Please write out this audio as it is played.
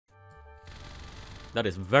That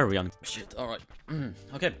is very shit, alright.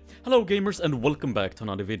 Okay. Hello gamers and welcome back to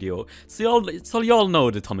another video. So y'all know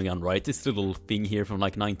the Tommy gun, right? This little thing here from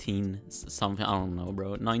like 19 something, I don't know,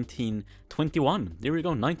 bro. 1921. There we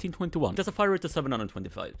go, 1921. That's a fire rate of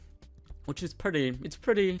 725. Which is pretty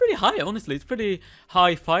high, honestly. It's pretty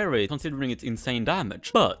high fire rate considering its insane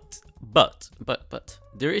damage. But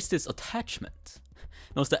there is this attachment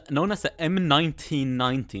known as the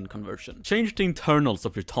M1919 conversion. Change the internals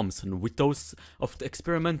of your Thompson with those of the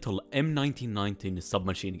experimental M1919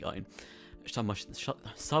 submachine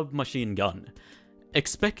gun.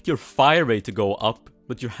 Expect your fire rate to go up,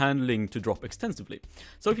 but your handling to drop extensively.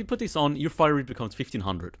 So if you put this on, your fire rate becomes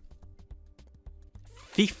 1500.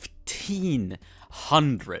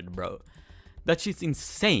 1500, bro. That shit's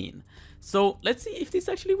insane. So let's see if this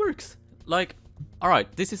actually works. Like,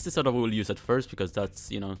 alright, this is the setup we will use at first because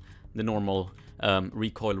that's, you know, the normal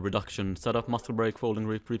recoil reduction setup. Muzzle brake, folding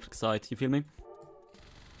grip, grip sight, you feel me?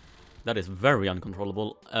 That is very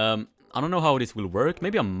uncontrollable. I don't know how this will work.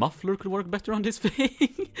 Maybe a muffler could work better on this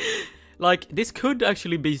thing. Like, this could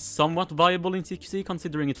actually be somewhat viable in CQC,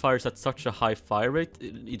 considering it fires at such a high fire rate.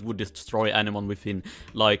 It would destroy anyone within,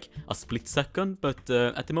 like, a split second. But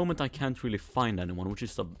at the moment, I can't really find anyone, which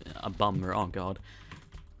is a bummer. Oh, God.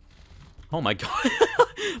 Oh, my God.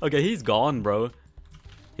 Okay, he's gone, bro.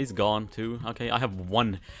 He's gone, too. Okay, I have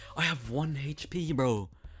one HP, bro.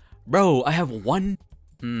 Bro, I have one.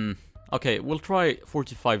 Okay, we'll try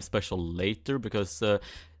 45 special later, because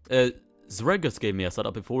𝙧𝙚𝙧 gave me a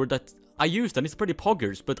setup before that I used, and it's pretty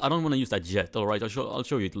poggers, but I don't want to use that yet. Alright, I'll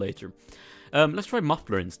show you it later. Let's try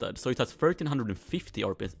muffler instead. So it has 1350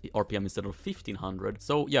 RPM instead of 1500.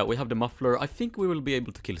 So yeah, we have the muffler. I think we will be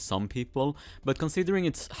able to kill some people, but considering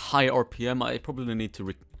it's high RPM, I probably need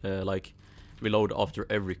to like reload after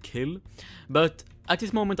every kill. But at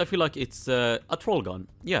this moment, I feel like it's a troll gun.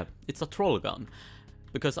 Yeah, it's a troll gun,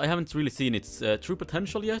 because I haven't really seen its true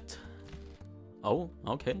potential yet. Oh,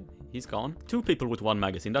 okay, he's gone. 2 people with 1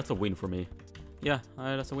 magazine, that's a win for me. Yeah,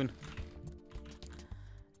 that's a win.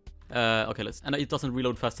 Okay, and it doesn't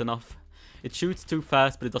reload fast enough. It shoots too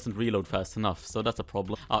fast, but it doesn't reload fast enough, so that's a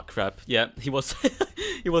problem. Ah, crap. Yeah, he was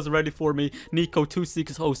he was ready for me. Nico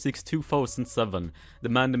 2606 2007. The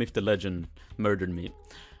man, the myth, the legend murdered me.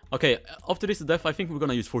 Okay, after this death, I think we're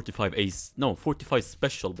gonna use 45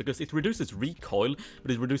 special, because it reduces recoil,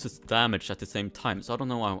 but it reduces damage at the same time, so I don't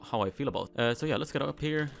know how I feel about it. So yeah, let's get up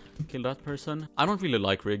here, kill that person. I don't really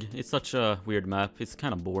like Rig, it's such a weird map, it's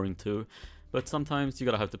kind of boring too, but sometimes you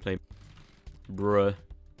gotta have to play. Bruh.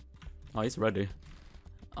 Oh, he's ready.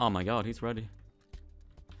 Oh my god, he's ready.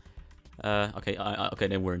 Okay, okay,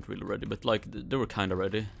 they weren't really ready, but like, they were kind of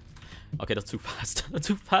ready. Okay, that's too fast, that's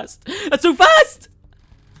too fast, that's too fast!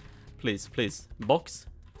 Please, please. Box?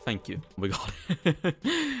 Thank you. Oh my god.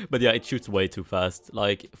 But yeah, it shoots way too fast.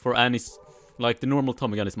 Like, for Annie's... Like, the normal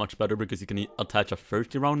Tommy gun is much better because you can attach a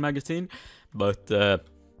 30-round magazine. But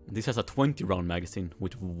this has a 20-round magazine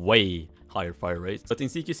with way higher fire rates. But in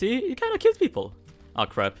CQC, it kind of kills people. Ah,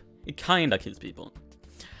 crap. It kind of kills people.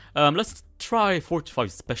 Let's try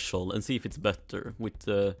 45 special and see if it's better with...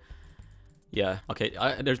 yeah, okay,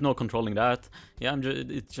 there's no controlling that. Yeah,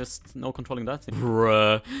 it's just no controlling that.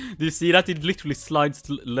 Bruh. Do you see that? It literally slides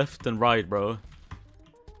left and right, bro.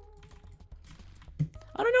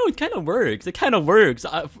 I don't know, it kind of works. It kind of works.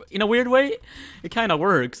 In a weird way, it kind of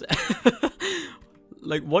works.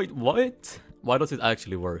 Like, what? Why does it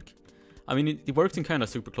actually work? I mean, it works in kind of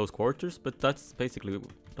super close quarters, but that's basically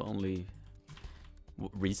the only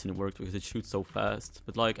reason it worked, because it shoots so fast.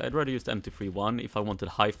 But like, I'd rather use the MT31 if I wanted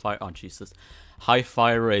high fire. Oh Jesus, high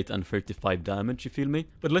fire rate and 35 damage. You feel me?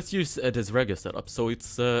 But let's use this regular setup. So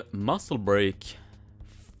it's muzzle brake.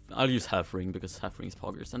 I'll use half ring because half ring is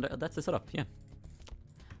poggers, and that's the setup. Yeah.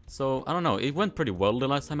 So I don't know. It went pretty well the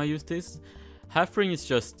last time I used this. Half ring is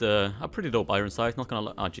just a pretty dope iron sight. Not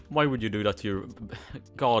gonna lie. Why would you do that to your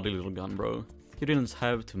gaudy little gun, bro? You didn't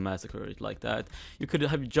have to massacre it like that. You could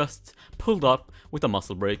have just pulled up with a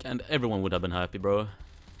muzzle brake and everyone would have been happy, bro.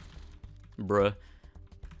 Bruh.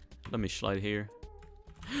 Let me slide here.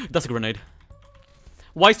 That's a grenade.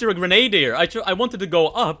 Why is there a grenade here? I wanted to go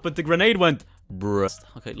up, but the grenade went... Bruh.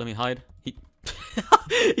 Okay, let me hide. He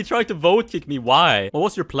tried to vote kick me. Why? What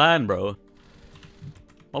was your plan, bro?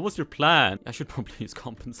 What was your plan? I should probably use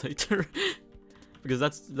compensator. Because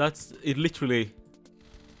that's... It literally...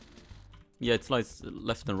 Yeah, it slides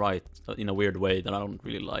left and right in a weird way that I don't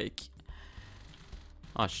really like.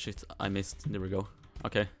 Ah, shit, I missed. There we go.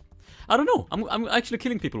 Okay. I don't know. I'm actually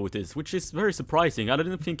killing people with this, which is very surprising. I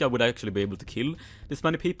didn't think I would actually be able to kill this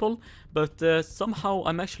many people, but somehow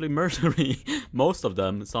I'm actually murdering most of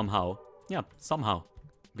them somehow. Yeah, somehow.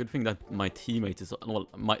 Good thing that my teammate is, well,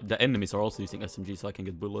 the enemies are also using SMG so I can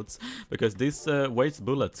get bullets. Because this wastes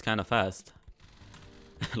bullets kind of fast.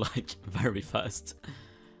 Like, very fast.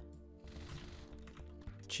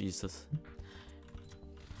 Jesus.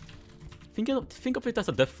 Think of it as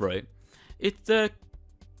a death ray. It,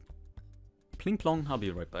 pling plong, I'll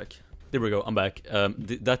be right back. There we go, I'm back.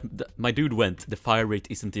 My dude went, the fire rate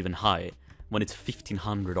isn't even high when it's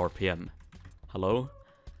 1500 RPM. Hello?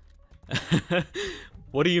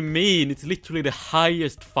 What do you mean? It's literally the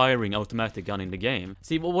highest firing automatic gun in the game.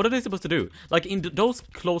 See, what are they supposed to do? Like, in those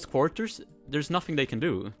close quarters, there's nothing they can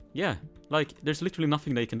do. Yeah, like, there's literally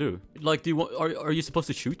nothing they can do. Like, are you supposed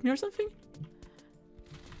to shoot me or something?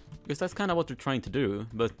 Because that's kind of what they're trying to do,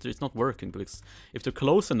 but it's not working, because if they're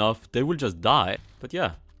close enough, they will just die. But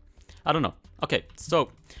yeah, I don't know. Okay,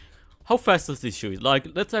 so how fast does this shoot? Like,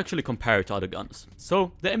 let's actually compare it to other guns.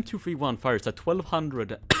 So, the M231 fires at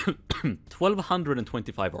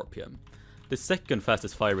 1225 RPM. The second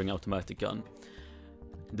fastest firing automatic gun.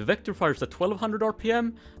 The Vector fires at 1200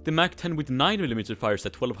 RPM. The MAC-10 with 9mm fires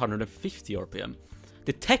at 1250 RPM.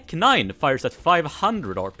 The Tech-9 fires at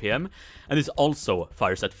 500 RPM. And this also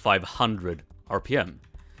fires at 500 RPM.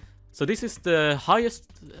 So this is the highest,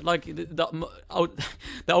 like, the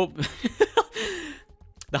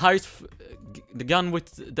highest, the gun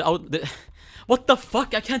with the what the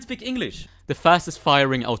fuck? I can't speak English. The fastest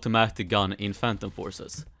firing automatic gun in Phantom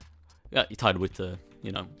Forces. Yeah, tied with the,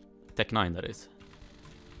 you know, Tech-9 that is.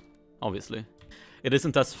 Obviously. It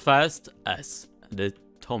isn't as fast as the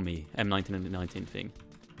Tommy M1919 thing.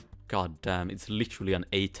 God damn, it's literally an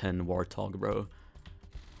A10 Warthog, bro.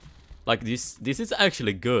 Like, this is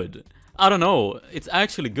actually good. I don't know, it's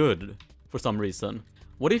actually good for some reason.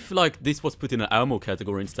 What if, like, this was put in an ammo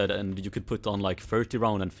category instead and you could put on, like, 30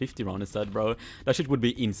 round and 50 round instead, bro? That shit would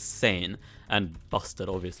be insane. And busted,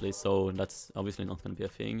 obviously, so that's obviously not gonna be a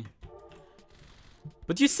thing.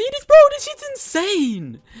 But you see this, bro? This shit's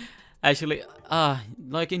insane! Actually,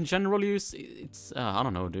 like, in general use, it's, I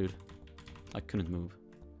don't know, dude. I couldn't move.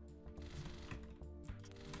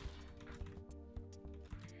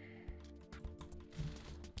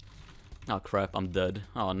 Oh crap, I'm dead.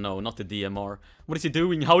 Oh no, not the DMR. What is he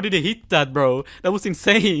doing? How did he hit that, bro? That was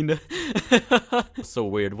insane. So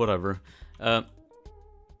weird, whatever.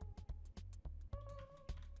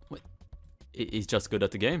 Wait. He's just good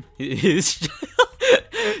at the game. He's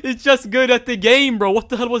just good at the game, bro. What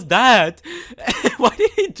the hell was that? Why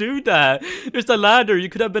did he do that? There's a ladder. You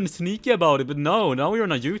could have been sneaky about it, but no. Now you're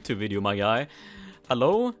on a YouTube video, my guy.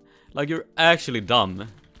 Hello? Like, you're actually dumb.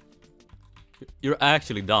 You're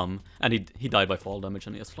actually dumb. And he died by fall damage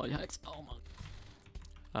and he has fly hacks. Oh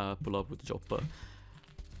my. Pull up with the chopper.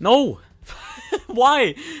 No!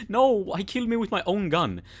 Why? No, he killed me with my own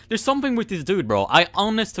gun. There's something with this dude, bro. I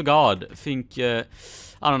honest to God think, I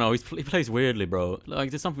don't know, he plays weirdly, bro.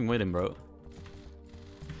 Like, there's something with him, bro.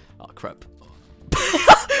 Oh, crap.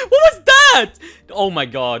 What was that? Oh my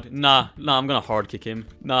God. Nah, I'm gonna hard kick him.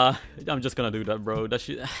 Nah, I'm just gonna do that, bro. That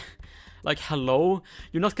shit. Like, hello?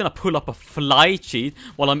 You're not gonna pull up a fly cheat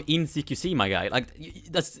while I'm in CQC, my guy. Like,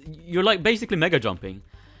 you're like basically mega jumping.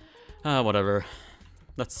 Whatever.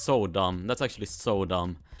 That's so dumb. That's actually so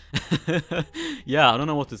dumb. Yeah, I don't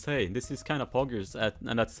know what to say. This is kind of poggers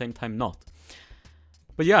and at the same time not.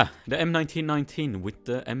 But yeah, the M1919 with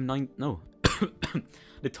the M9... No.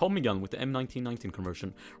 The Tommy gun with the M1919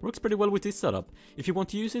 conversion works pretty well with this setup. If you want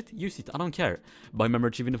to use it, I don't care. Buy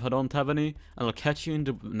membership even if I don't have any. And I'll catch you in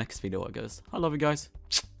the next video, I guess. I love you guys.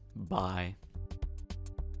 Bye.